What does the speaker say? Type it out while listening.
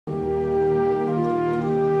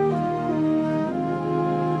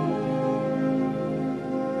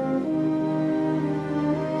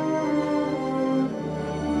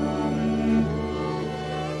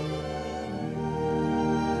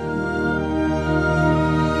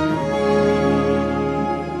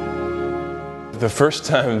The first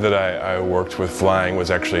time that I worked with flying was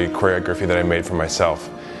actually choreography that I made for myself.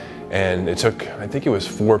 And it took, I think it was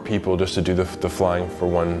 4 people just to do the flying for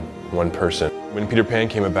one person. When Peter Pan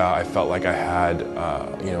came about, I felt like I had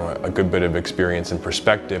a good bit of experience and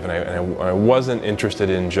perspective, and I wasn't interested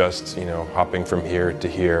in just hopping from here to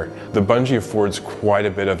here. The bungee affords quite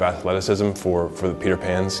a bit of athleticism for the Peter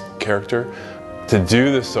Pan's character. To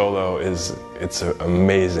do the solo it's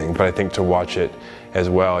amazing, but I think to watch it as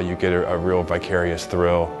well, you get a real vicarious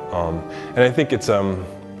thrill, and I think it's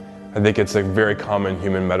a very common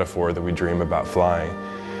human metaphor that we dream about flying.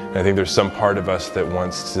 And I think there's some part of us that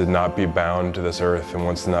wants to not be bound to this earth and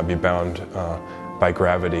wants to not be bound by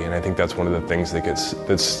gravity. And I think that's one of the things that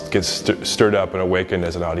gets stirred up and awakened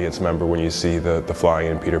as an audience member when you see the flying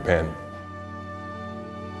in Peter Pan.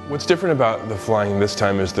 What's different about the flying this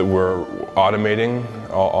time is that we're automating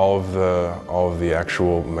all of the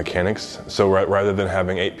actual mechanics. So rather than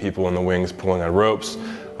having 8 people in the wings pulling on ropes,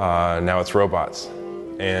 now it's robots.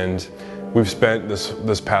 And we've spent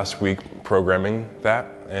this past week programming that,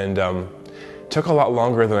 and it took a lot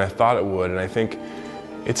longer than I thought it would. And I think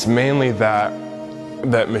it's mainly that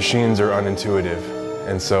machines are unintuitive.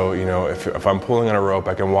 And so, if I'm pulling on a rope,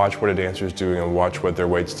 I can watch what a dancer's doing and watch what their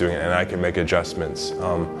weight's doing, and I can make adjustments.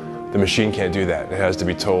 The machine can't do that. It has to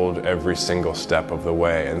be told every single step of the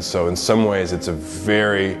way. And so in some ways, it's a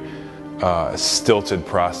very stilted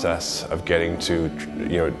process of getting to,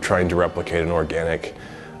 trying to replicate an organic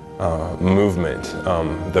movement.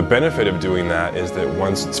 The benefit of doing that is that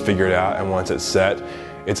once it's figured out and once it's set,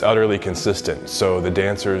 it's utterly consistent. So the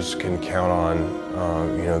dancers can count on,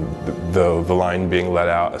 the line being let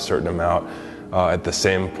out a certain amount at the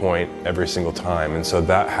same point every single time. And so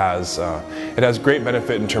that it has great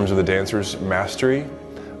benefit in terms of the dancers' mastery,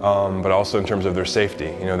 but also in terms of their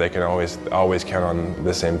safety. They can always count on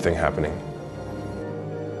the same thing happening.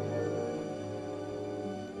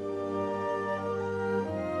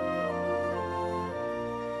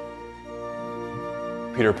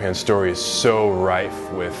 Peter Pan's story is so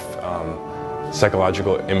rife with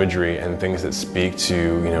psychological imagery and things that speak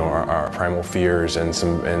to our primal fears and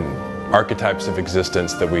archetypes of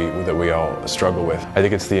existence that we all struggle with. I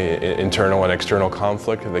think it's the internal and external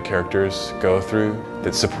conflict that the characters go through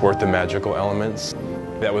that support the magical elements.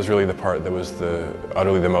 That was really the part that was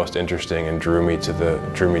utterly the most interesting and drew me to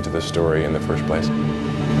the story in the first place.